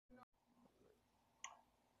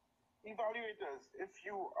Evaluators, if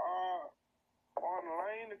you are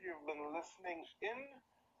online, if you've been listening in,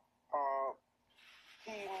 uh,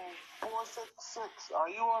 team 466, are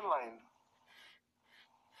you online?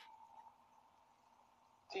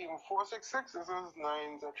 Team 466, this is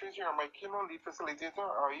Nines. Tracy, you're my keynote lead facilitator.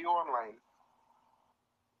 Are you online?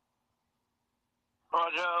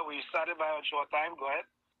 Roger, we started by a short time. Go ahead.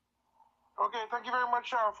 Okay, thank you very much,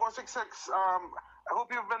 466. I hope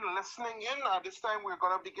you've been listening in. This time we're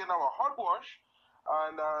going to begin our hot wash.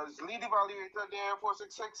 And as lead evaluator there,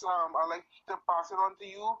 466, I'd like to pass it on to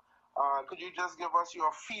you. Could you just give us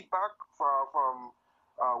your feedback from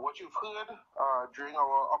what you've heard during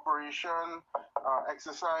our operation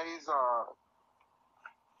exercise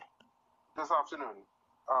this afternoon?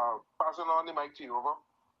 Passing on the mic to you, over.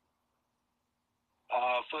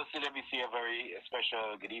 Firstly, let me say a very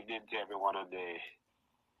special good evening to everyone on the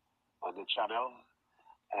channel,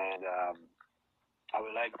 and I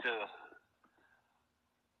would like to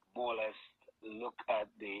more or less look at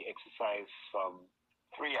the exercise from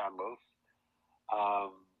three angles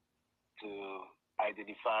to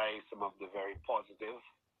identify some of the very positive,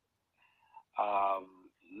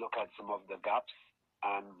 look at some of the gaps,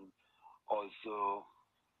 and also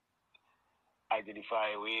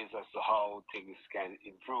identify ways as to how things can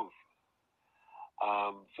improve.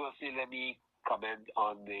 Firstly, let me comment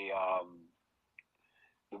on the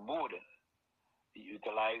mode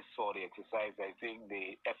utilized for the exercise. I think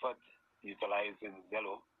the effort utilized in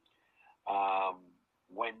Zello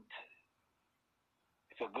went.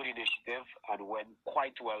 It's a good initiative and went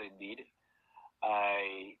quite well indeed.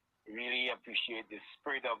 I really appreciate the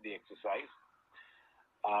spirit of the exercise.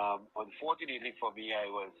 Unfortunately for me,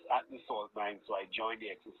 I was at the salt mine, so I joined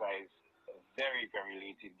the exercise very, very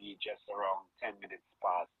late indeed, just around 10 minutes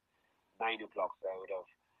past 9 o'clock. So I would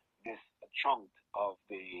have missed a chunk of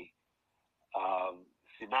the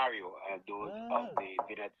scenario and those of the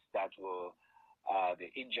vignettes that were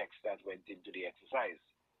the injects that went into the exercise.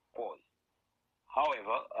 Pause.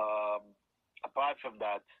 However, apart from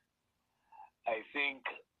that, I think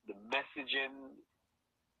the messaging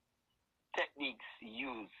techniques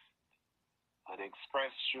used and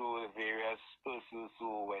expressed through the various persons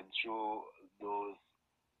who went through those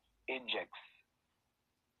injects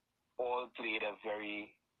all played a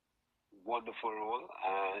very wonderful role.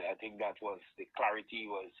 I think that was the clarity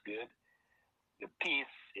was good. The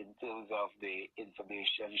pace in terms of the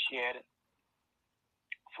information shared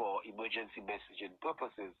for emergency messaging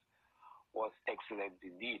purposes was excellent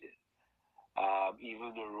indeed.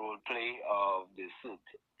 Even the role play of the CERT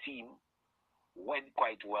team went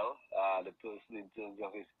quite well. The person in terms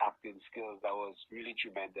of his acting skills, that was really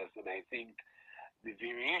tremendous. And I think the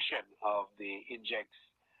variation of the injects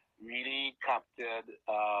really captured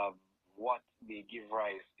what may give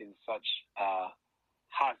rise in such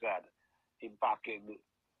hazard impacting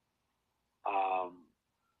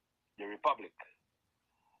the Republic.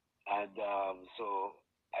 And so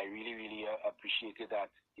I really, really appreciated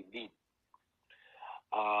that indeed.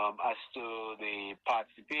 As to the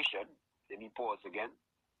participation, let me pause again.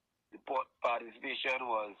 The participation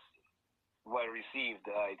was well received.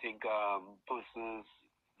 I think persons,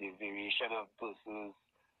 the variation of persons,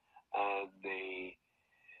 and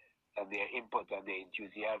their input and their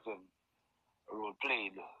enthusiasm role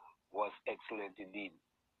played was excellent indeed.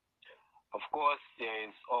 Of course, there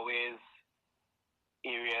is always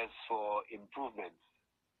areas for improvement.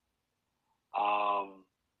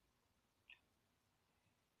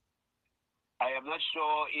 I am not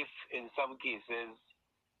sure if in some cases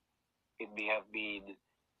it may have been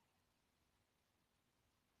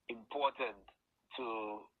important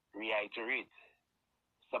to reiterate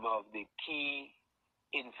some of the key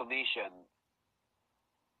information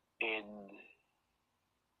in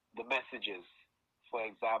the messages. For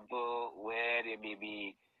example, where there may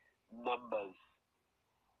be numbers.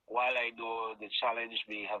 While I know the challenge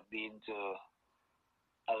may have been to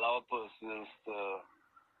allow persons to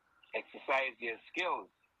exercise their skills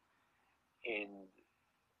in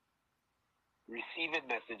receiving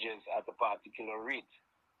messages at a particular rate,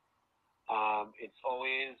 it's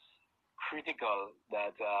always critical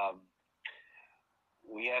that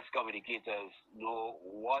we as communicators know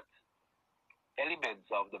what elements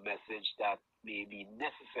of the message that may be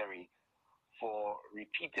necessary for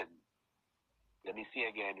repeating. Let me say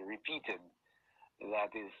again, repeating.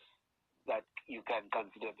 That you can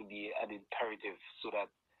consider to be an imperative so that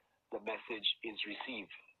the message is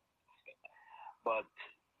received. But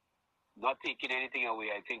not taking anything away,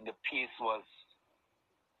 I think the pace was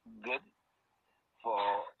good for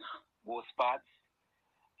most parts,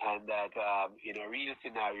 and that in a real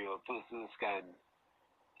scenario, persons can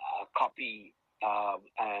copy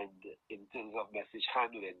and in terms of message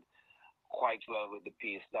handling, quite well with the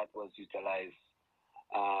pace that was utilized.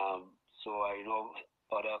 So I know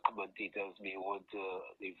other commentators may want to,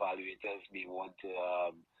 the evaluators may want to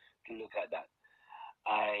look at that.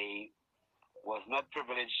 I was not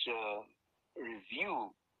privileged to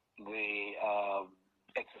review the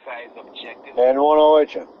exercise objectives, and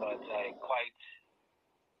but I quite,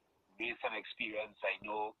 based on experience, I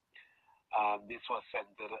know this was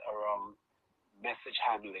centered around message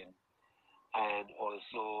handling and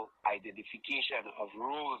also identification of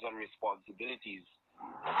roles and responsibilities,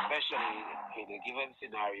 especially in a given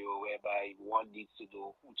scenario whereby one needs to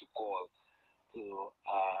know who to call to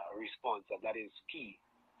response, and that is key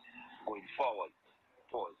going forward.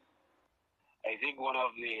 Pause. I think one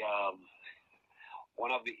of the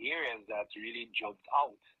areas that really jumped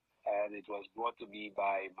out, and it was brought to me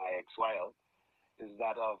by my ex-wife, is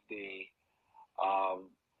that of the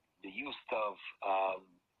use of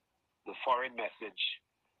the foreign message,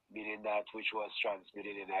 meaning that which was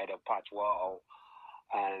transmitted in either patois,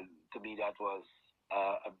 and to me that was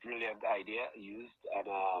a brilliant idea used, and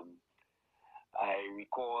I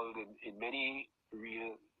recalled in many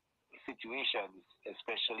real situations,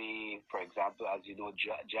 especially, for example, as you know,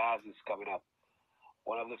 jazz is coming up.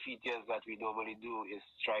 One of the features that we normally do is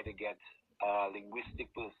try to get linguistic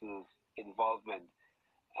persons' involvement,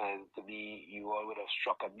 and to me, you all would have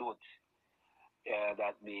struck a note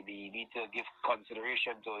that maybe need to give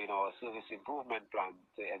consideration to, a service improvement plan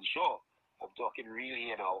to ensure, I'm talking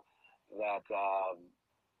really, that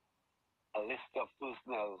a list of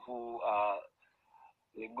personnel who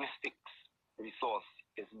linguistics resource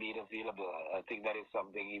is made available. I think that is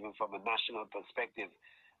something, even from a national perspective,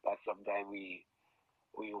 that sometimes we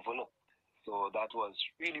overlook. So that was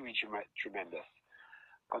really, really tremendous.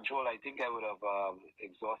 Control, I think I would have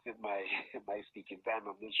exhausted my my speaking time.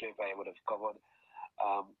 I'm not sure if I would have covered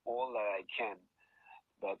all that I can.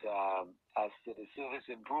 But as to the service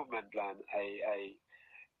improvement plan, I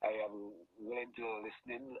am willing to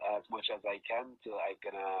listen in as much as I can, so I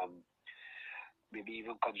can maybe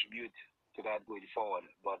even contribute to that going forward.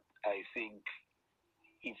 But I think,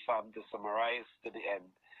 if I'm to summarize to the end,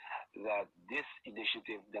 that this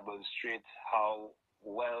initiative demonstrates how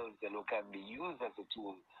well Zello can be used as a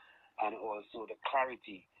tool, and also the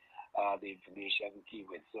clarity the information came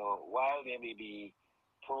with. So while there may be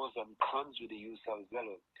pros and cons with the use of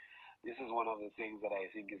Zello, this is one of the things that I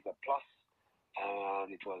think is a plus, and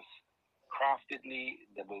it was craftedly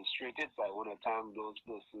demonstrated. So I want to thank those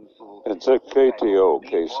persons who... It's a KTO,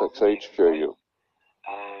 K6HJU.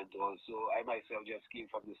 And also, I myself just came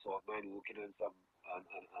from the South Mine working on some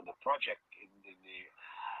on a project in the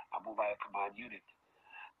mobile command unit.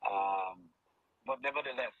 But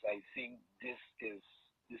nevertheless, I think this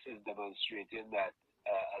is demonstrating that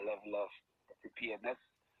a level of preparedness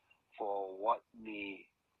for what we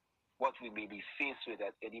may be faced with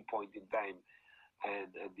at any point in time,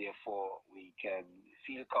 and therefore we can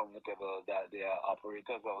feel comfortable that there are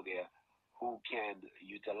operators out there who can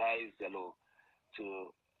utilize the law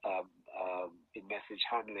to in message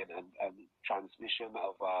handling and transmission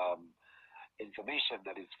of information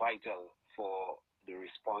that is vital for the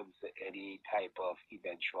response to any type of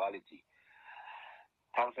eventuality.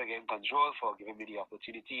 Thanks again, Control, for giving me the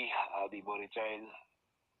opportunity. I'll be monitoring,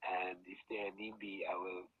 and if there need be, I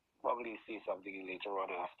will probably say something later on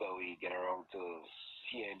after we get around to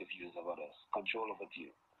hearing the views of others. Control, over to you.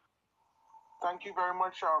 Thank you very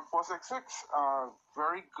much, 466.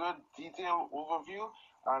 Very good, detailed overview,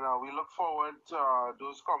 and we look forward to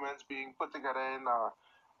those comments being put together in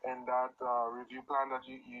that review plan that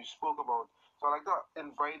you spoke about. So I'd like to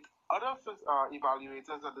invite other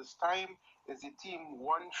evaluators at this time. Is the team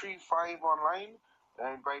 135 online?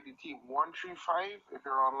 I invite the team 135 if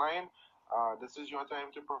you're online. This is your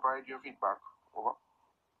time to provide your feedback. Over.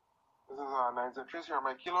 This is 903 here,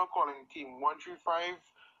 my kilo calling team 135.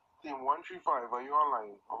 Team 135, are you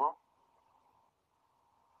online? Over.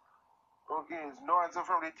 Okay, no answer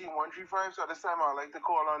from the team 135, so this time I'd like to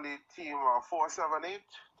call on the team 478.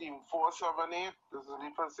 Team 478, this is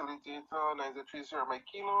the facilitator, 903 here, my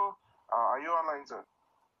kilo. Are you online, sir?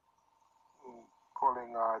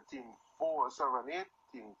 Calling team 478.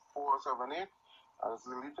 Team 478. This is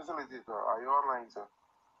the lead facilitator. Are you online, sir?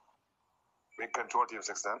 We control team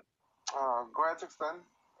 610. Go ahead, 610.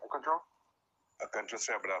 Control. Control,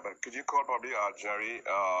 sir, but could you call probably Jerry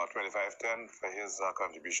 2510 for his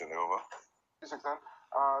contribution? Over. 610.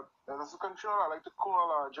 This is Control. I'd like to call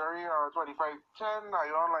Jerry 2510. Are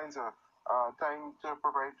you online, sir? Time to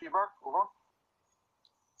provide feedback. Over.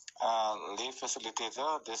 Lead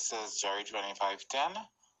facilitator, this is Jerry 2510.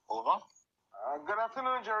 Over. Good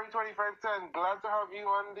afternoon, Jerry 2510. Glad to have you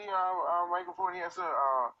on the microphone here, sir.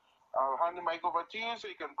 I'll hand the mic over to you so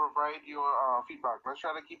you can provide your feedback. Let's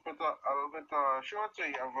try to keep it a little bit short, so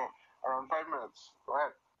you have around 5 minutes. Go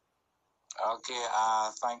ahead. Okay,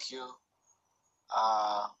 thank you,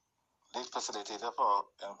 lead facilitator, for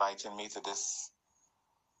inviting me to this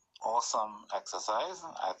awesome exercise.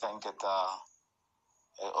 I think it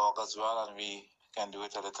augurs well, and we can do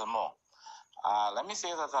it a little more. Let me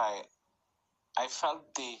say that I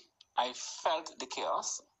felt the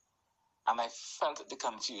chaos, and I felt the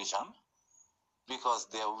confusion, because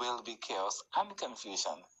there will be chaos and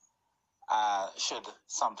confusion should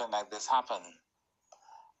something like this happen.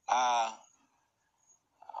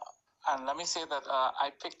 And let me say that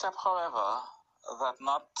I picked up, however, that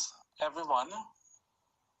not everyone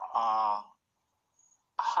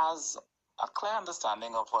has a clear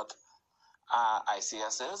understanding of what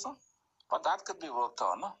ICS is, but that could be worked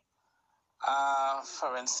on.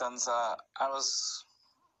 For instance, I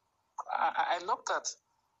looked at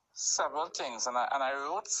several things, and I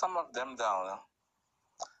wrote some of them down.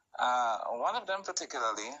 One of them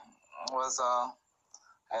particularly was,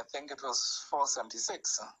 I think it was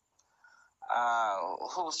 476,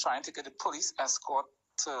 who was trying to get a police escort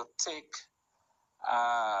to take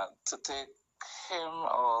him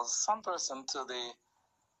or some person to the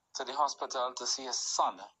hospital to see his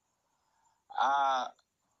son.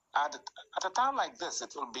 At a time like this,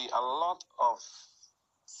 it will be a lot of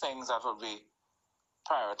things that will be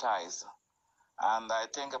prioritized, and I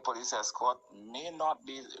think a police escort may not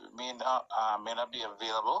be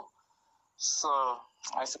available. So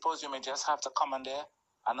I suppose you may just have to commandeer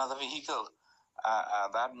another vehicle.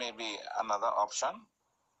 That may be another option.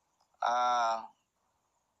 I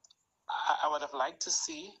would have liked to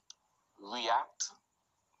see REACT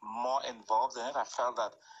more involved in it. I felt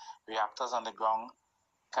that reactors on the ground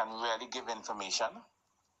can really give information.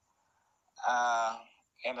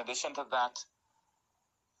 In addition to that,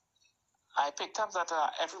 I picked up that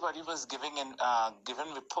everybody was given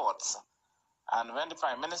reports, and when the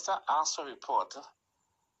Prime Minister asked for a report,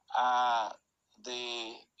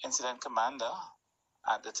 the incident commander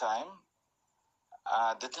at the time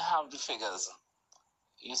didn't have the figures.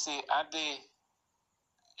 You see, at the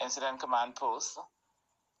incident command post,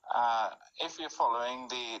 if you're following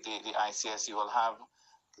the ICS, you will have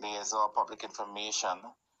liaison public information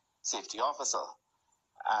safety officer,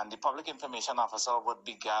 and the public information officer would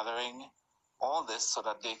be gathering all this so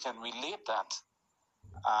that they can relate that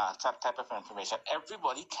type of information.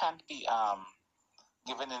 Everybody can't be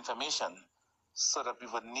given information, so that we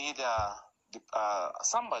would need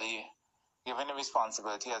somebody given the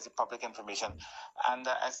responsibility as the public information. And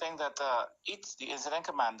I think that the incident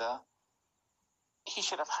commander, he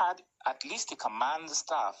should have had at least the command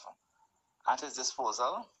staff at his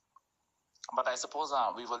disposal, but I suppose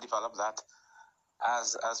we will develop that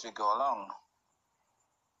as we go along.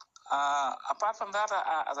 Apart from that,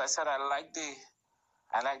 as I said, I like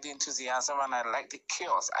the enthusiasm, and I like the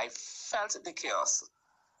chaos. I felt the chaos,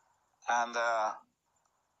 and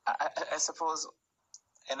I suppose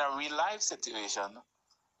in a real life situation,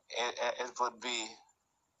 it would be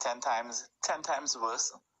 10 times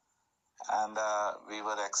worse, and we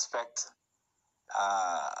would expect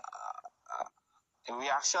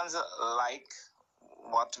reactions like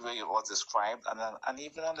what was described, and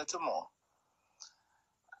even a little more.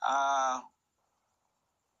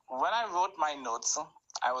 When I wrote my notes,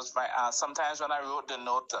 I was sometimes when I wrote the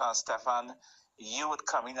note, Stefan, you would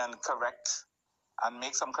come in and correct and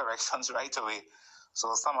make some corrections right away.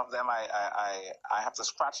 So some of them I have to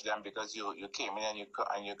scratch them because you came in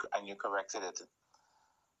and you corrected it.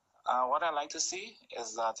 What I like to see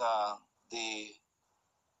is that the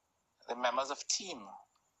members of team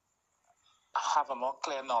have a more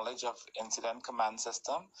clear knowledge of incident command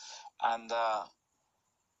system, and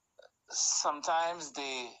sometimes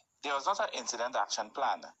there was not an incident action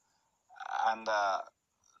plan, and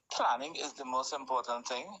planning is the most important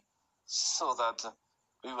thing, so that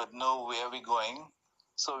we would know where we're going,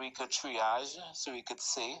 so we could triage, so we could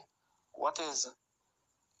say what is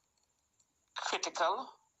critical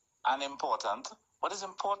and important, what is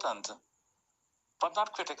important but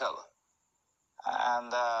not critical,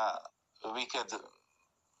 and we could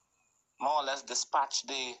more or less dispatch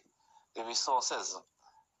the resources.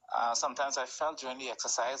 Sometimes I felt during the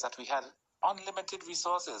exercise that we had unlimited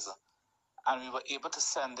resources, and we were able to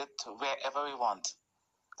send it to wherever we want.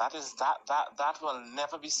 That will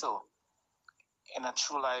never be so in a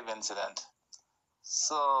true live incident.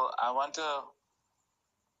 So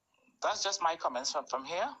that's just my comments from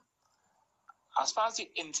here. As far as the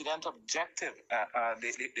incident objective,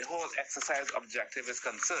 the whole exercise objective is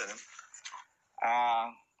concerned,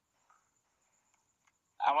 I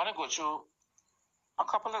want to go through a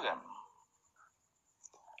couple of them.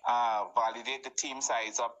 Validate the team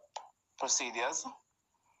size up procedures.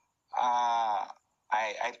 I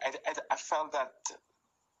felt that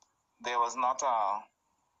there was not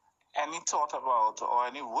any thought about, or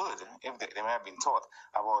any word, if they may have been taught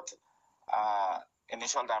about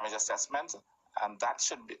initial damage assessment, and that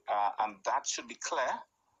should be clear.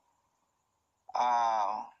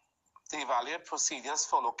 The evaluate procedures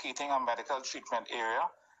for locating a medical treatment area.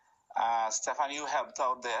 Stephanie, you helped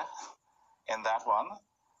out there in that one,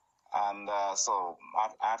 and so I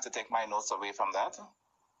have to take my notes away from that.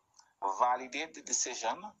 Validate the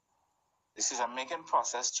decision-making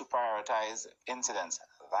process to prioritize incidents.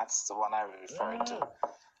 That's the one I referred to.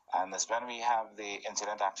 And that's when we have the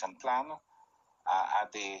incident action plan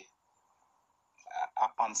at the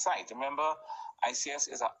on-site. Remember, ICS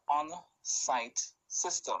is an on-site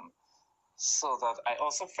system. So that I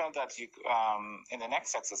also felt that you, in the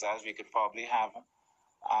next exercise, we could probably have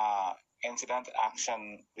incident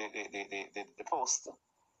action, the post,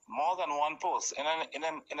 more than one post in a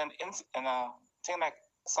thing like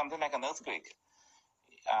something like an earthquake.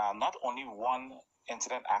 Not only one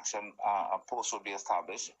incident action post would be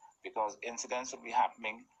established, because incidents would be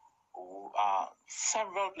happening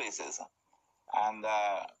several places, and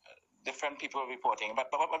different people reporting.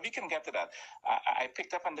 But we can get to that. I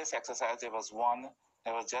picked up on this exercise. There was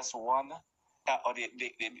just one, or the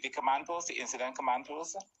command post, the incident command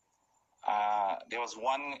post. There was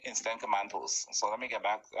one incident command post. So let me get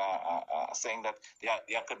back saying that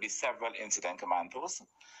there could be several incident command posts.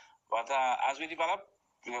 But as we develop,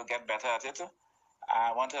 we will get better at it.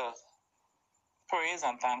 I want to praise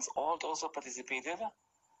and thanks all those who participated.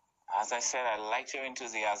 As I said, I like your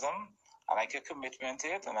enthusiasm. I like your commitment to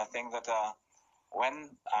it. And I think that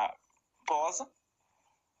when, pause.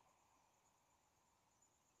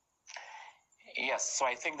 Yes, so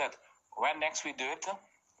I think that when next we do it,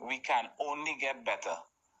 we can only get better.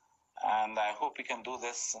 And I hope we can do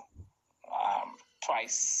this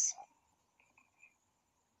twice.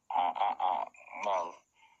 Well,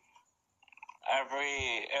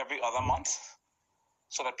 every other month,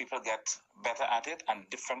 so that people get better at it and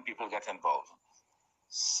different people get involved.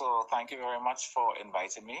 So thank you very much for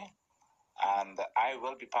inviting me, and I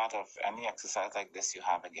will be part of any exercise like this you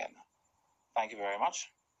have again. Thank you very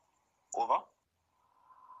much. Over.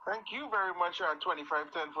 Thank you very much,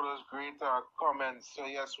 2510, for those great comments. So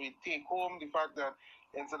yes, we take home the fact that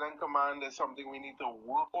incident command is something we need to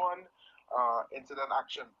work on. Incident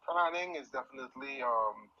action planning is definitely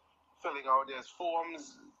filling out. There's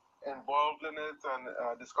forms involved in it, and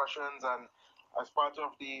discussions, and as part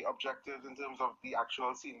of the objectives in terms of the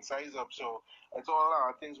actual scene size up. So it's all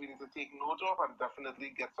things we need to take note of and definitely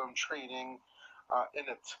get some training in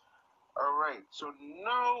it. All right, so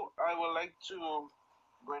now I would like to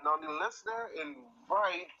bring on the listener,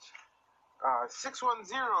 invite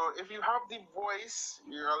 610. If you have the voice,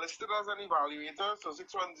 you are listed as an evaluator. So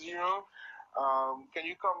 610, can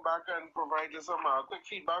you come back and provide us some quick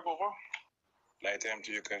feedback? Over. Light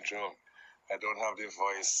empty your control. I don't have the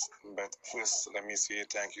voice, but first let me say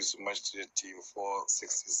thank you so much to the team for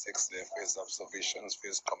 66 there for his observations, for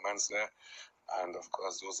his comments there, and of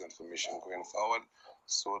course those information going forward.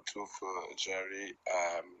 So too for Jerry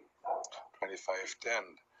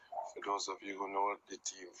 2510. For those of you who know the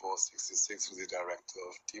team 466, who's the director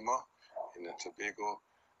of TIMA in Tobago,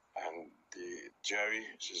 and the Jerry,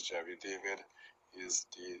 which is Jerry David, is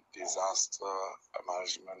the disaster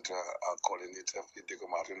management coordinator for the Diego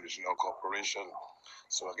Martin Regional Corporation.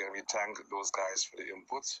 So again, we thank those guys for the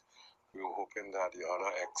input. We were hoping that the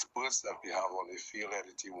other experts that we have on the field,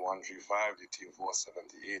 the team 135, the team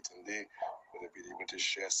 478, and they would have been able to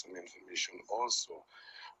share some information also.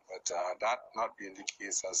 But that not being the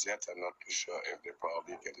case as yet, I'm not too sure if they're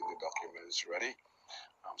probably getting the documents ready.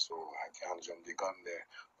 So I can't jump the gun there.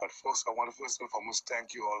 But folks, I want to first and foremost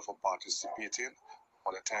thank you all for participating. I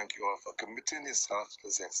want to thank you all for committing yourself to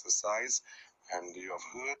this exercise. And you have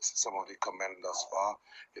heard some of the comments thus far.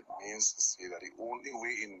 It means to say that the only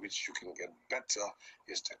way in which you can get better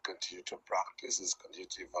is to continue to practice, is continue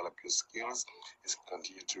to develop your skills, is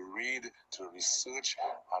continue to read, to research,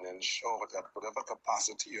 and ensure that whatever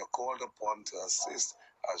capacity you're called upon to assist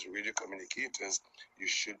as radio communicators, you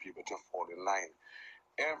should be able to fall in line.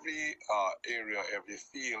 Every area, every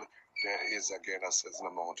field, there is again a certain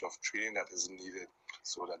amount of training that is needed.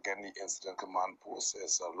 So again, the incident command post,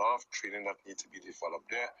 there's a lot of training that needs to be developed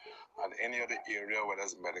there. And any other area, whether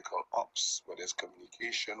it's medical ops, whether it's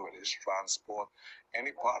communication, whether it's transport,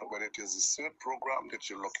 any part, whether it is the CERT program that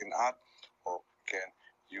you're looking at, or again,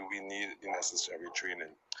 we need the necessary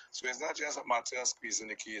training. So it's not just a matter of squeezing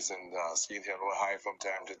the keys and seeing hello high from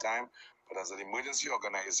time to time, but as an emergency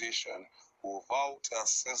organization who vow to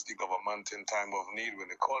assist the government in time of need when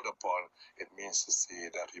they're called upon, it means to say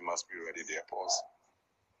that we must be ready there, pause.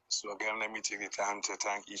 So again, let me take the time to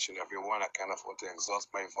thank each and every one. I can't afford to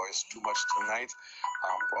exhaust my voice too much tonight.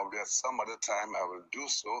 Probably at some other time I will do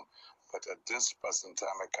so, but at this present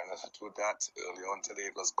time I cannot do that. Early on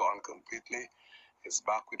today it was gone completely. It's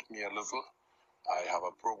back with me a little. I have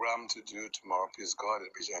a program to do tomorrow, please God,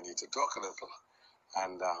 in which I need to talk a little.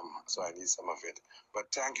 And so I need some of it.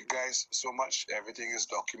 But thank you guys so much. Everything is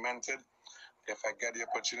documented. If I get the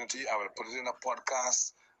opportunity, I will put it in a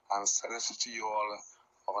podcast and send it to you all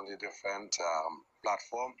on the different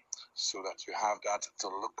platform so that you have that to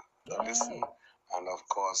look, to listen, and of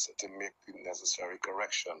course to make the necessary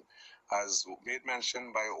correction. As made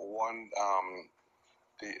mention by one,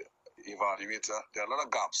 the evaluator, there are a lot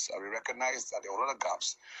of gaps. I recognize that there are a lot of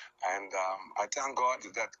gaps. And I thank God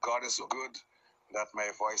that God is so good that my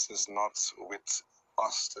voice is not with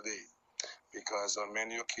us today. Because on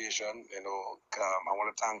many occasions, I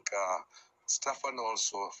want to thank Stefan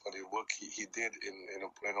also for the work he did in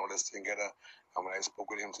putting all this together. And when I spoke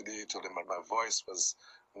with him today, he told him that my voice was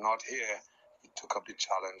not here. He took up the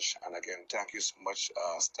challenge. And again, thank you so much,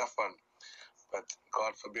 Stefan. But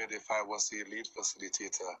God forbid if I was the lead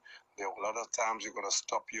facilitator, there were a lot of times you're going to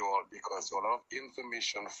stop you all because there were a lot of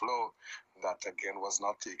information flow that again was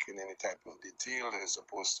not taken any type of detail that is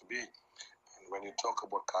supposed to be. When you talk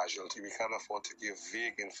about casualty, we can't afford to give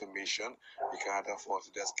vague information. We can't afford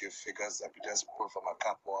to just give figures that we just pull from a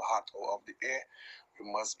cap or a hat or off the air. We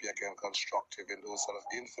must be, again, constructive in those sort of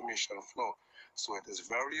information flow. So it is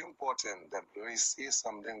very important that when we say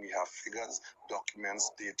something, we have figures,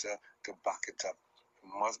 documents, data to back it up. We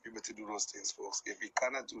must be able to do those things, folks. If we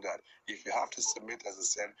cannot do that, if you have to submit, as I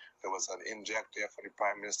said, there was an inject there for the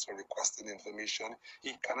Prime Minister requesting information,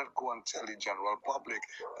 he cannot go and tell the general public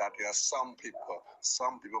that there are some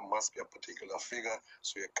people must be a particular figure,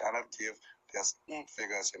 so you cannot give just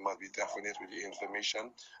figures. You must be definite with the information,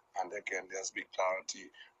 and again, there's be clarity.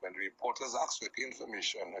 When the reporters ask for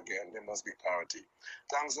information, again, there must be clarity.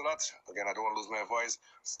 Thanks a lot. Again, I don't want to lose my voice.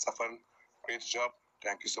 Stefan, great job.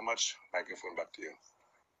 Thank you so much. Microphone back to you.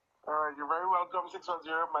 All right, you're very welcome,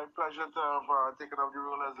 610. My pleasure to have taken up the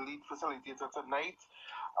role as lead facilitator tonight.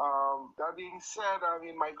 That being said, I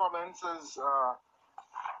mean, my comments is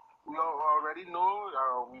we already know,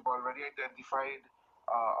 we've already identified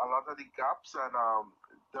a lot of the gaps and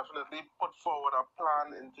definitely put forward a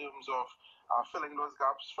plan in terms of filling those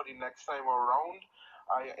gaps for the next time around.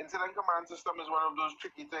 Incident command system is one of those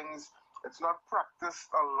tricky things. It's not practiced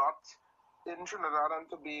a lot in Trinidad and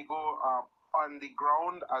Tobago on the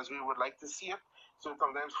ground as we would like to see it. So it's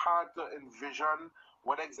sometimes hard to envision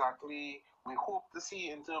what exactly we hope to see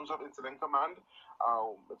in terms of incident command.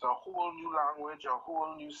 It's a whole new language, a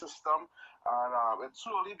whole new system, and it's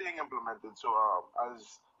slowly being implemented. So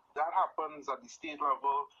as that happens at the state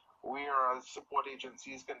level, we as support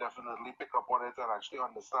agencies can definitely pick up on it and actually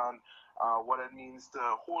understand what it means to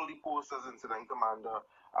hold the post as incident commander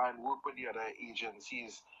and work with the other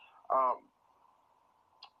agencies.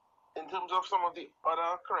 In terms of some of the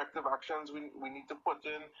other corrective actions we need to put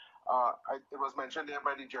in, it was mentioned there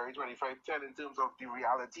by the Jerry 2510 in terms of the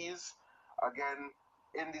realities. Again,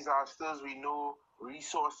 in disasters, we know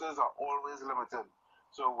resources are always limited.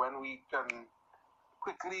 So when we can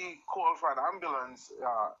quickly call for an ambulance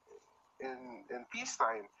in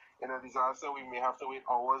peacetime, in a disaster, we may have to wait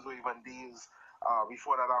hours or even days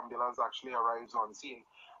before that ambulance actually arrives on scene.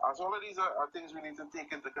 So all of these are things we need to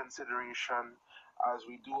take into consideration as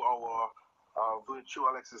we do our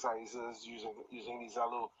virtual exercises using the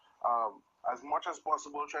Zello. As much as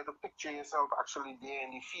possible, try to picture yourself actually there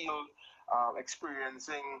in the field,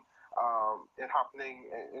 experiencing it happening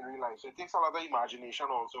in real life. So it takes a lot of imagination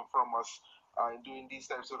also from us in doing these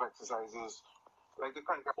types of exercises. Like to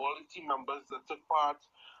thank all the team members that took part.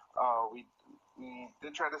 We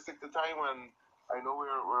did try to stick to time, and I know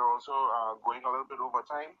we're also going a little bit over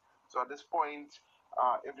time. So at this point,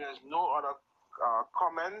 if there's no other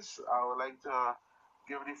comments, I would like to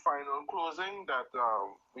give the final closing that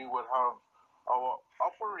we would have our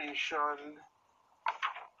operation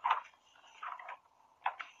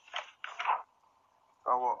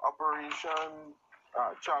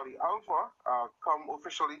Charlie Alpha come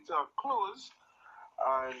officially to a close.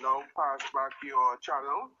 I now pass back your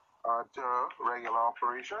channel to regular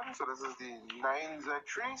operation. So this is the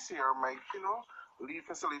 9Z3 Sierra Mike, lead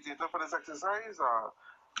facilitator for this exercise,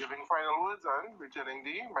 giving final words and returning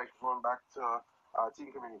the microphone back to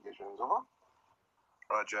team communications. Over.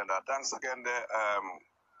 Roger, thanks again there.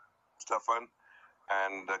 Stefan,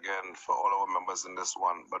 and again for all our members in this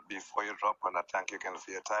one. But before you drop, and I thank you again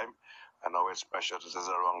for your time. I know it's pressure to is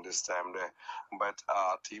around this time there. But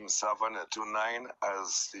Team 729,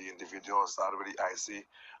 as the individual started with the IC,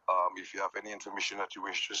 if you have any information that you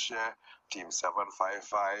wish to share, Team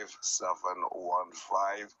 755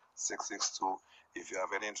 715 662. If you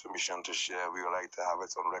have any information to share, we would like to have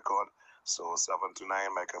it on record. So 729,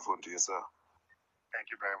 microphone to you, sir.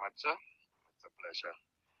 Thank you very much, sir. It's a pleasure.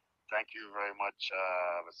 Thank you very much,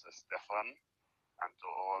 Mr. Stefan, and to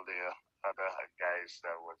all the other guys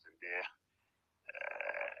that was in there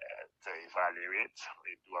to evaluate.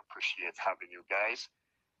 We do appreciate having you guys,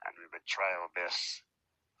 and we will try our best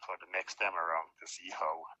for the next time around to see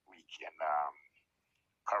how we can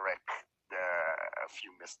correct a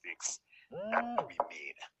few mistakes that we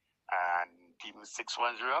made. And Team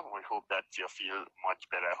 610, we hope that you feel much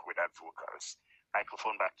better with that vocals.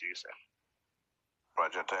 Microphone back to you, sir.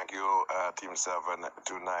 Roger, thank you, Team 729.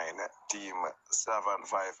 Team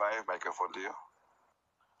 755, microphone to you.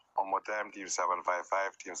 One more time, Team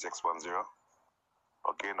 755, Team 610.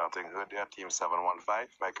 Okay, nothing heard there. Team 715,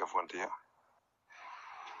 microphone to you.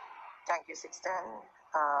 Thank you, 610.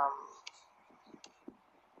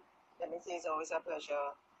 Let me say it's always a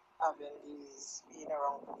pleasure having being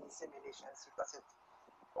around for these simulations because it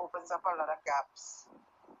opens up a lot of gaps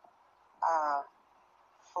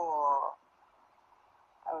for,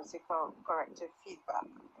 I would say, corrective feedback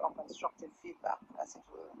or constructive feedback, as it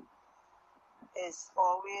were. It's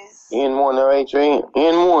always N1OHN,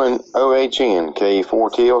 N1OHN,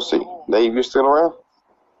 K4TLC. Dave, you still around?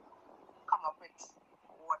 come up with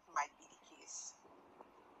what might be the case.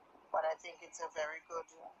 But I think it's a very good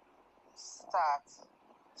start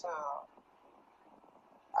to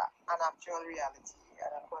an actual reality.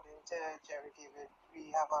 And according to Jerry David,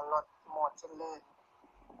 we have a lot more to learn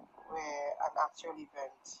where an actual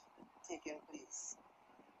event taking place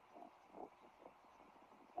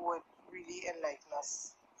would really enlighten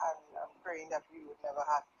us, and I'm praying that we would never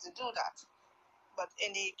have to do that. But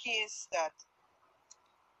in the case that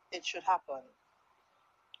it should happen,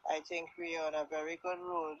 I think we are on a very good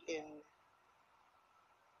road in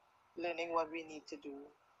learning what we need to do,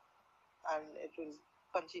 and it will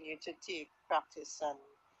continue to take practice and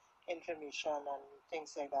information and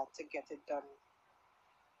things like that to get it done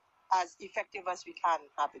as effective as we can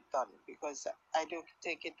have it done, because I don't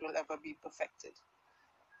think it will ever be perfected,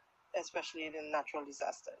 especially in natural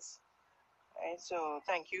disasters. Right? So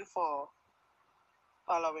thank you for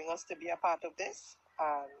allowing us to be a part of this,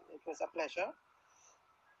 and it was a pleasure.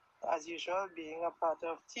 As usual, being a part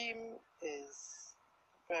of team is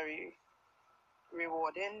very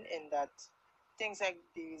rewarding in that things like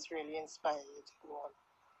these really inspire you to go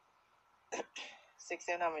on.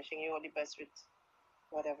 610, I'm wishing you all the best with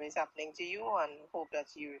whatever is happening to you, and hope that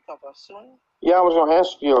you recover soon. Yeah, I was going to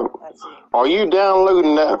ask you, are you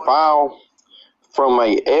downloading that file from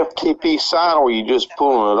a FTP site, or are you just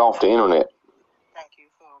pulling it off the internet? Thank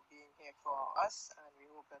you for being here for us, and we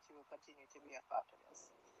hope that you will continue to be a part of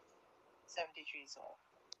this. 73 is all.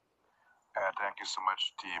 Thank you so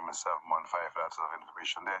much, Team 715. Lots of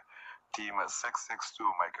information there. Team 662,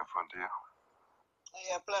 microphone to you.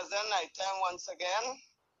 Yeah, pleasant night time once again.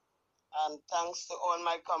 And thanks to all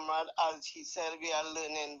my comrades. As he said, we are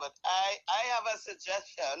learning. But I have a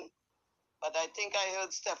suggestion. But I think I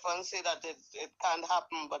heard Stefan say that it can't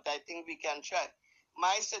happen. But I think we can try.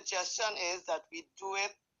 My suggestion is that we do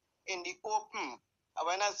it in the open. And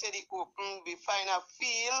when I say the open, we find a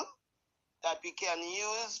field that we can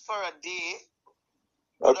use for a day.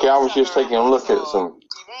 Okay, I was just taking a look at some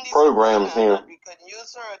programs here.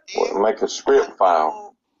 Make a script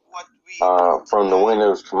file from the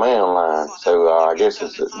Windows command line. So I guess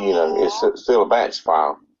it's it's still a batch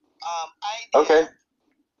file. Okay.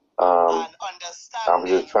 I was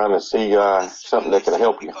just trying to see something that can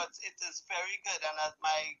help you. Because it is very good, and as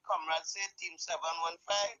my comrade said, Team 715,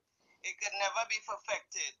 it could never be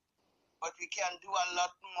perfected, but we can do a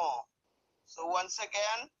lot more. So once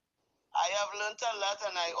again, I have learned a lot,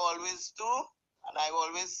 and I always do, and I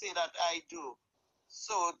always say that I do.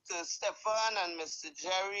 So to Stefan and Mr.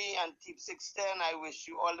 Jerry and Team 610, I wish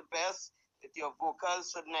you all the best with your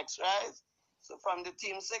vocals for the next rise. So from the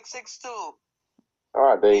Team 662. All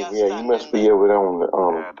right, Dave. Yeah, you must be over on the.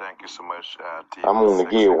 Thank you so much, Team. I'm on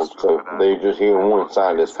the guild, so they're just hearing one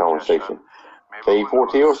side of this conversation.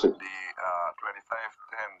 K4TLC. The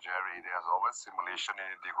 2510, Jerry, there's always simulation in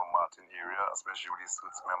the Diego Martin area, especially with the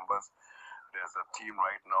suits members. There's a team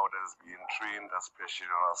right now that's being trained, especially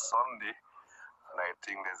on a Sunday. And I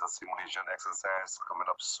think there's a simulation exercise coming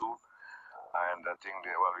up soon. And I think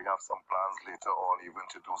we have some plans later on even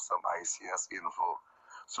to do some ICS info.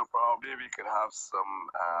 So probably we could have some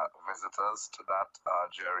visitors to that,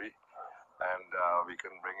 Jerry, and we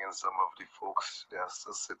can bring in some of the folks just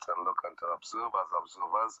to sit and look and to observe as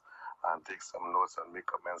observers and take some notes and make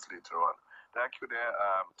comments later on. Thank you there,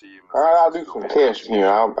 team. All right, I'll do some testing here.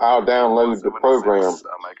 I'll download the program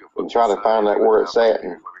and try to find out where it's at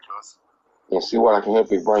and see what I can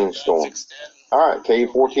help you brainstorm. All right,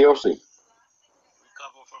 K4TLC.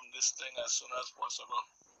 Recover from this thing as soon as possible.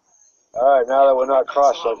 All right, now that we're not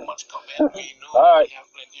cross-looking. All right,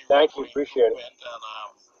 thank you, appreciate it.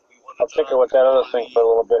 I'll tinker with that other thing for a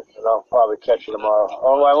little bit, and I'll probably catch you tomorrow.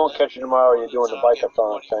 Oh, I won't catch you tomorrow. You're doing the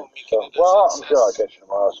bike-a-thon thing. So, well, I'm sure I'll catch you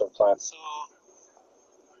tomorrow sometime.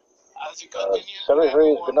 73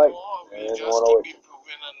 is good night. And 108.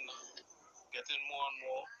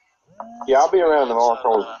 Yeah, I'll be around tomorrow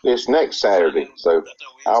because it's next Saturday, so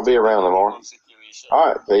I'll be around tomorrow. All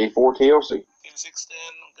right, K4TLC. Team 610,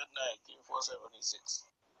 good night. Team 476.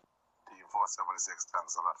 Team 476,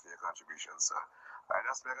 thanks a lot for your contribution, sir. I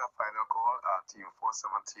just make a final call. Team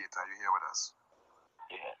 478, are you here with us?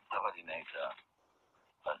 Yeah, somebody next,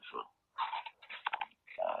 control.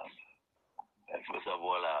 First of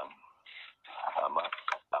all, I must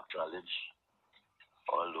acknowledge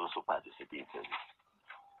all those who participated.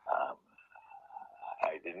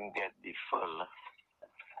 I didn't get the full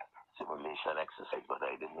simulation exercise, but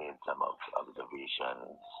I did make some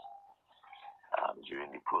observations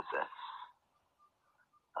during the process,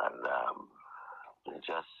 and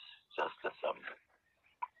just some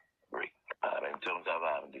break. In terms of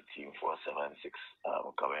the team 476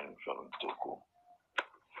 coming from Toku,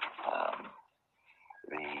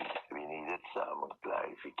 we needed some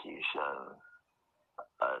clarification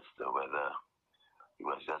as to whether he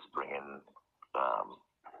was just bringing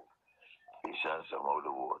patients from out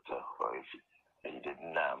the water, or if he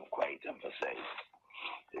didn't quite emphasize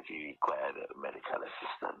if he required medical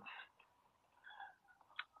assistance.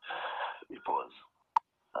 Because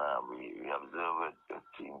we observed with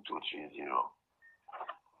Team 230,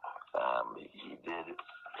 he did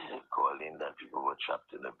call in that people were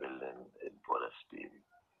trapped in a building in Port of Spain.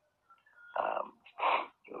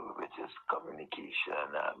 With his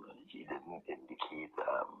communication, he didn't indicate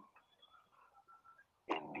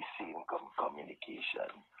in the same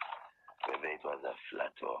communication whether it was a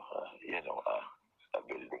flat or a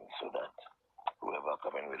building, so that whoever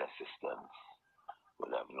coming with assistance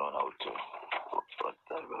would have known how to what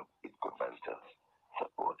equipment to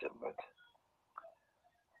support him with.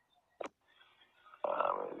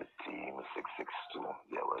 With Team 662,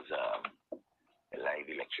 there was live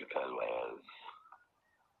electrical wires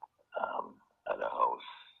at a house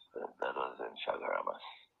that was in Chagaramas.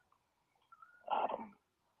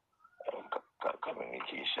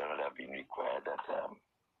 Communication would have been required that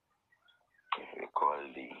we call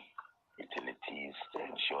the utilities to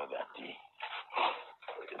ensure that the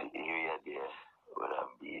area there would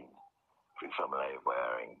have been free from live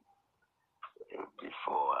wiring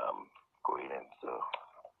before going into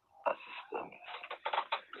assistance.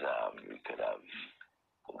 We could have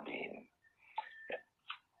been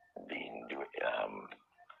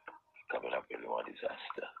coming up with more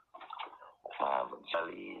disaster.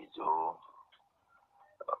 Charlie, Joe,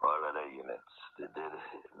 all other units, they did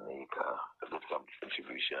make a good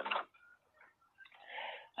contribution,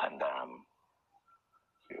 and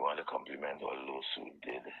we want to compliment all those who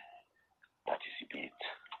did participate.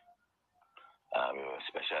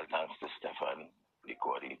 Special thanks to Stefan, the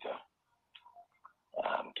coordinator.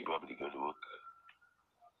 Keep up the good work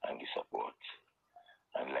and the support.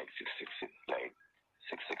 And like 662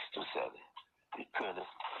 said, we could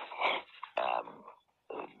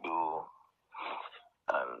do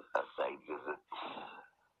a site visit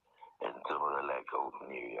into the like open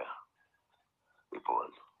area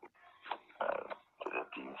report to the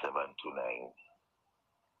Team 729.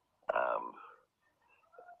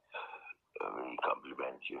 We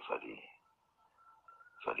compliment you for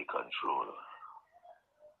the control.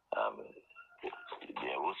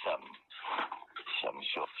 There was some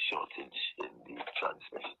shortage in the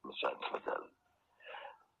transmitter,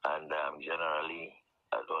 and generally,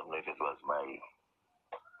 I don't know if it was my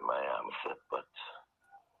set, but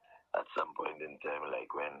at some point in time, like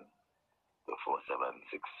when the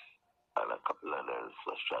 476 and a couple others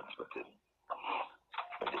was transmitting,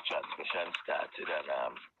 when the transmission started,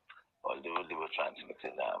 and although they were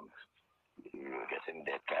transmitting, we were getting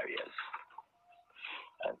dead carriers.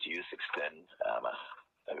 And to you, 610,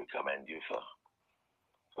 I recommend you for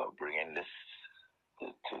bringing this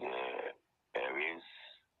to the areas.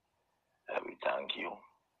 We thank you,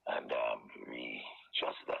 and we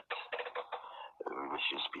trust that we wish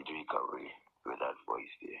you speedy recovery with that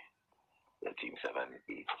voice there. The Team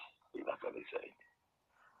 780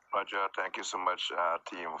 Roger, thank you so much,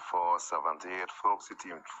 Team 478. Folks, the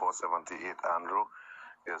Team 478, Andrew,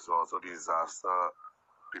 is also Disaster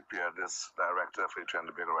Preparedness Director for the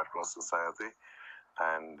Trinidad and Tobago Red Cross Society.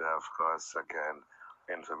 And, of course, again,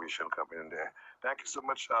 information coming in there. Thank you so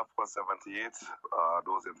much, 478.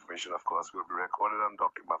 Those information, of course, will be recorded and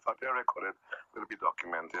documented. In fact, they're recorded, will be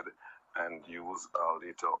documented and used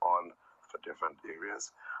later on for different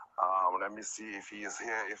areas. Let me see if he is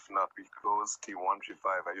here. If not, we close. Team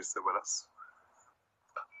 135, are you still with us?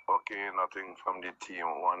 Okay, nothing from the Team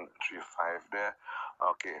 135 there.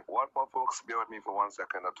 Okay, one more, folks. Bear with me for 1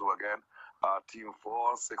 second or two again. Team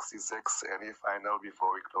 466, any final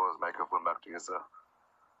before we close? Microphone back to you, sir.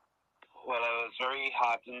 Well, I was very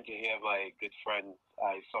heartened to hear my good friend.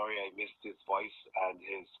 Sorry I missed his voice and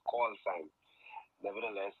his call sign.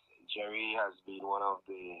 Nevertheless, Jerry has been one of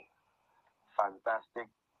the fantastic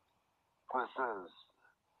persons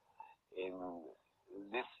in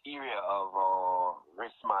this area of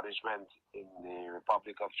risk management in the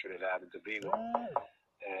Republic of Trinidad and Tobago.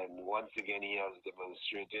 And once again, he has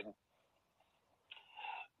demonstrated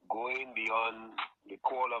going beyond the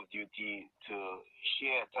call of duty to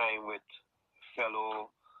share time with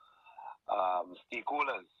fellow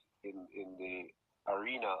stakeholders in the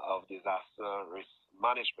arena of disaster risk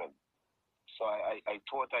management. So I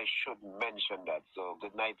thought I should mention that. So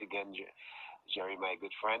good night again, Jerry, my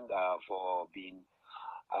good friend, for being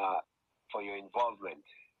for your involvement.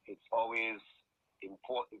 It's always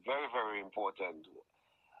important, very, very important,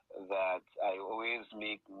 that I always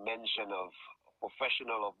make mention of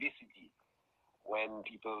professional obesity when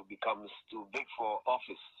people becomes too big for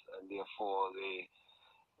office, and therefore they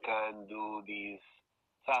can do these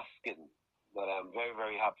tasking. But I'm very,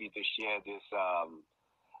 very happy to share this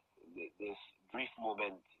this brief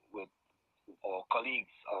moment with our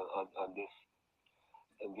colleagues on this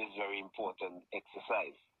very important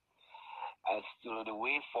exercise. As to the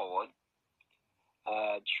way forward,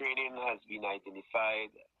 training has been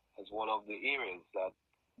identified as one of the areas that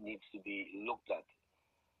needs to be looked at.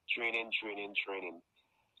 Training.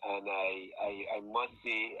 And I must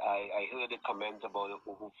say, I heard a comment about the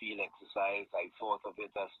open field exercise. I thought of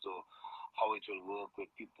it as to how it will work with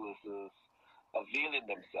people availing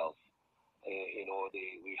themselves.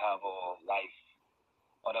 We have our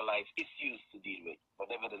other life issues to deal with. But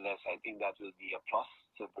nevertheless, I think that will be a plus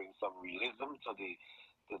to bring some realism to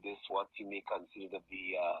this, what you may consider to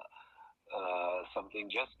be something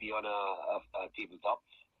just beyond a tabletop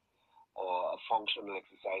or a functional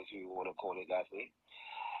exercise, if you want to call it that way.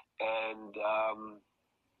 And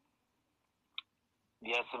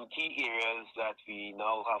there are some key areas that we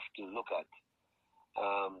now have to look at.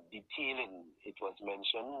 Detailing, it was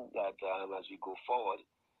mentioned that as we go forward,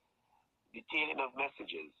 detailing of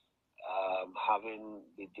messages, having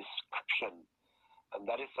the description, and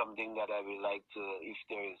that is something that I would like to, if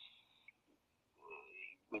there is,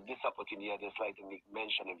 with this opportunity, I'd just like to make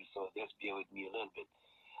mention of it, so just bear with me a little bit.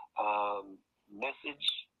 Message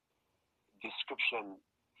description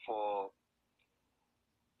for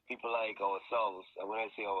people like ourselves, and when I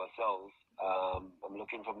say ourselves, I'm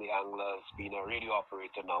looking from the angle of being a radio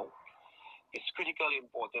operator now. It's critically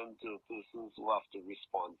important to persons who have to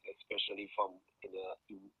respond, especially from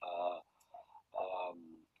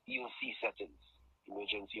EOC settings,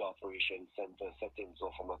 Emergency Operations Center settings,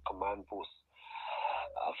 or from a command post.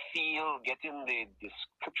 Getting the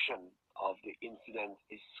description of the incident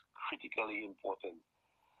is critically important.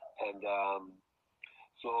 And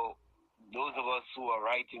so those of us who are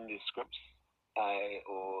writing the scripts,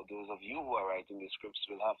 or those of you who are writing the scripts,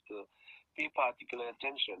 will have to pay particular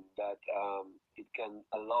attention that it can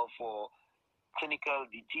allow for clinical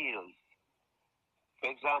details. For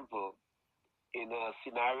example, in a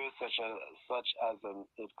scenario such as an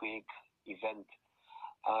earthquake event,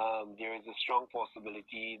 there is a strong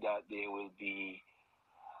possibility that there will be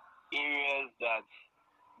areas that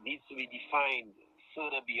needs to be defined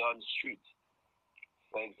further beyond street.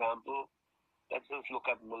 For example, let's just look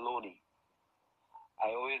at Maloney.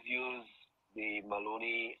 I always use the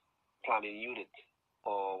Maloney planning unit,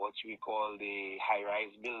 or what we call the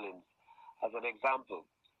high-rise buildings, as an example.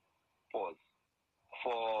 For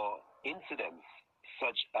incidents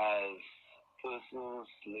such as persons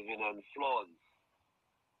living on floors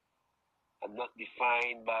and not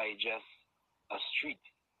defined by just a street,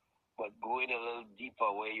 but going a little deeper,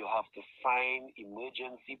 where you have to find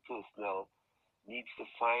emergency personnel, needs to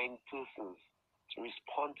find persons to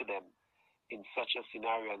respond to them in such a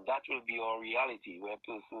scenario. And that will be our reality, where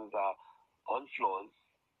persons are on floors,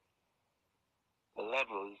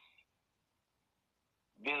 levels,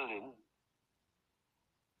 building,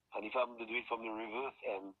 and if I'm to do it from the reverse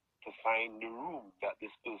end, to find the room that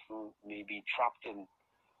this person may be trapped in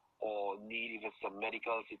or need if it's a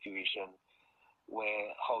medical situation,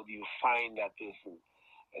 where how do you find that person,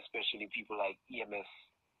 especially people like EMS.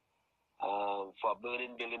 For a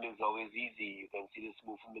burning building is always easy. You can see the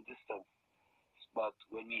smoke from a distance. But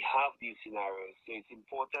when we have these scenarios, so it's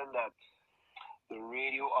important that the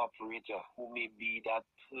radio operator, who may be that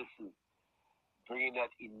person bringing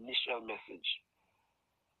that initial message,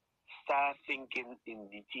 start thinking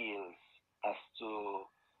in details as to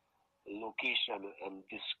location and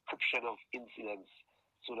description of incidents,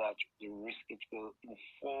 so that it will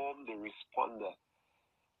inform the responder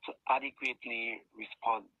to adequately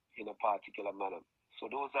respond in a particular manner. So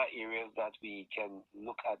those are areas that we can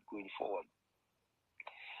look at going forward.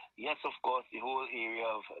 Yes, of course, the whole area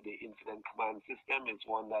of the incident command system is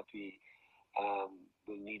one that we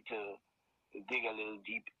will need to dig a little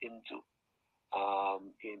deep into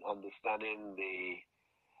in understanding the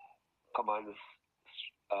command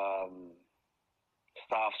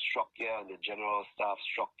staff structure and the general staff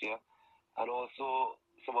structure, and also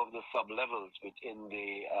some of the sub-levels within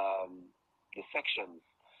the sections,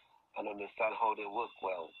 and understand how they work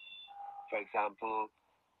well. For example,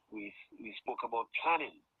 we spoke about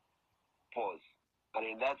planning, pause, and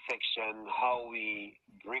in that section, how we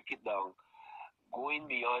break it down, going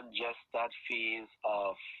beyond just that phase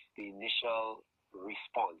of the initial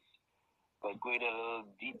response, but going a little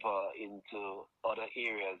deeper into other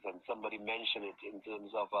areas. And somebody mentioned it in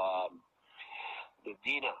terms of the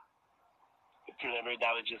DINA, the preliminary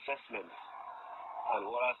damage assessment, and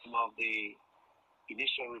what are some of the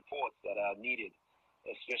initial reports that are needed,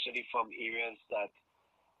 especially from areas that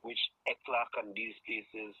which ECLAC and these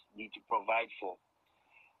places need to provide for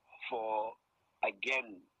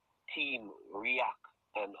again, team, REACT,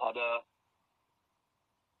 and other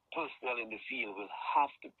personnel in the field will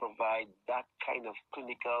have to provide that kind of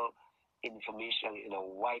clinical information in a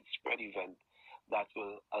widespread event that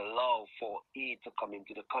will allow for aid to come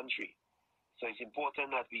into the country. So it's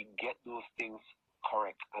important that we get those things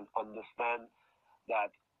correct and understand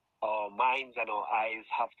that our minds and our eyes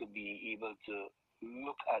have to be able to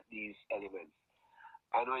look at these elements.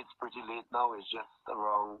 I know it's pretty late now, it's just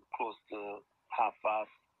around close to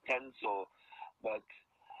 10:30, so, but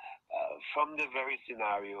from the very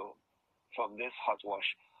scenario, from this hot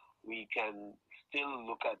wash, we can still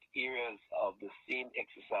look at areas of the same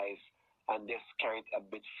exercise and just carry it a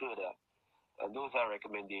bit further. And those are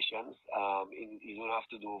recommendations. You don't have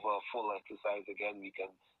to do over a full exercise again. We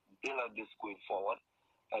can build on this going forward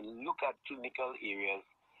and look at clinical areas,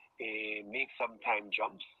 make some time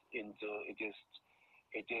jumps into it is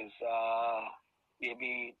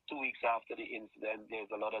maybe 2 weeks after the incident,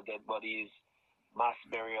 there's a lot of dead bodies, mass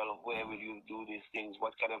burial, where will you do these things,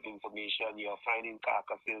 what kind of information you're finding,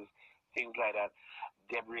 carcasses, things like that,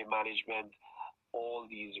 debris management, all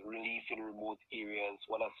these relief in remote areas,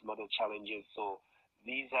 what are some other challenges. So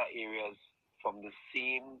these are areas from the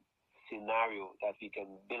same scenario that we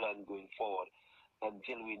can build on going forward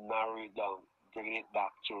until we narrow it down, bringing it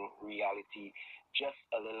back to reality, just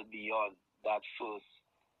a little beyond that first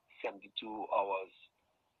 72 hours,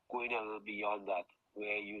 going a little beyond that,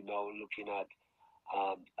 where you're now looking at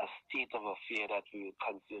a state of affair that we will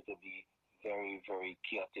consider to be very, very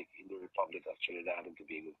chaotic in the Republic of Trinidad and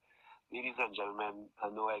Tobago. Ladies and gentlemen,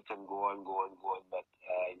 I know I can go on, but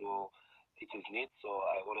I know it is late, so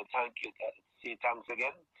I want to thank you, say thanks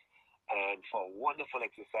again, and for a wonderful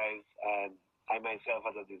exercise. And I myself,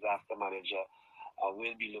 as a disaster manager,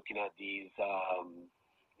 will be looking at these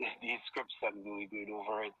scripts and we'll be going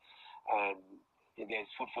over it. And there's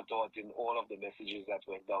food for thought in all of the messages that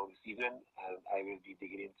went down this evening, and I will be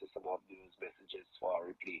digging into some of those messages for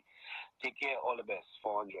our replay. Take care, all the best.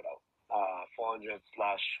 400 out.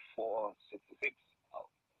 400/466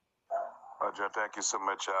 out. Roger, thank you so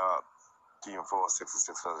much, Team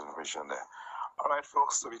 466, for the information there. All right,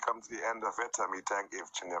 folks, so we come to the end of it, and we thank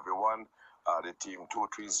each and everyone. The Team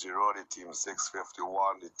 230, the Team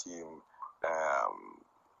 651, the Team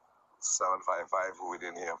 755, who we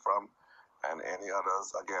didn't hear from, and any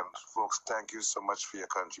others. Again, folks, thank you so much for your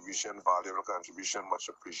contribution, valuable contribution, much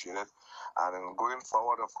appreciated. And then going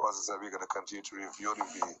forward, of course, is that we're going to continue to review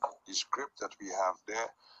the script that we have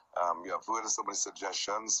there. We have heard some of the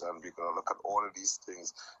suggestions, and we're going to look at all of these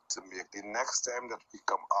things to make the next time that we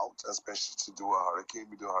come out, especially to do a hurricane.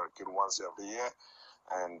 We do a hurricane once every year.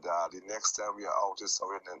 And the next time we are out is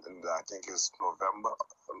somewhere in I think it's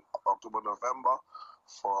October, November,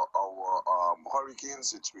 for our hurricane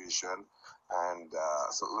situation. And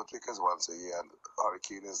so earthquake is once a year, and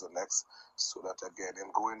hurricane is the next. So that again,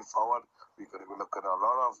 in going forward, we're going to be looking at a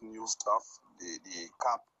lot of new stuff. The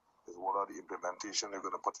CAP is what are the implementation they're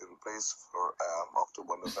going to put in place for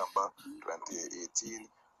October, November 2018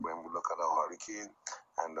 when we look at our hurricane,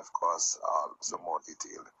 and of course some more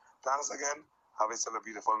detail. Thanks again. Have a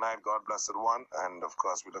beautiful night. God bless everyone, and of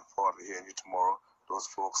course we look forward to hearing you tomorrow, those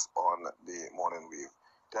folks on the morning wave.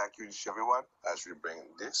 Thank you everyone as we bring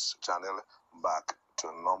this channel back to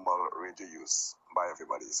normal radio use. Bye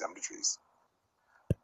everybody. It's MD Trees.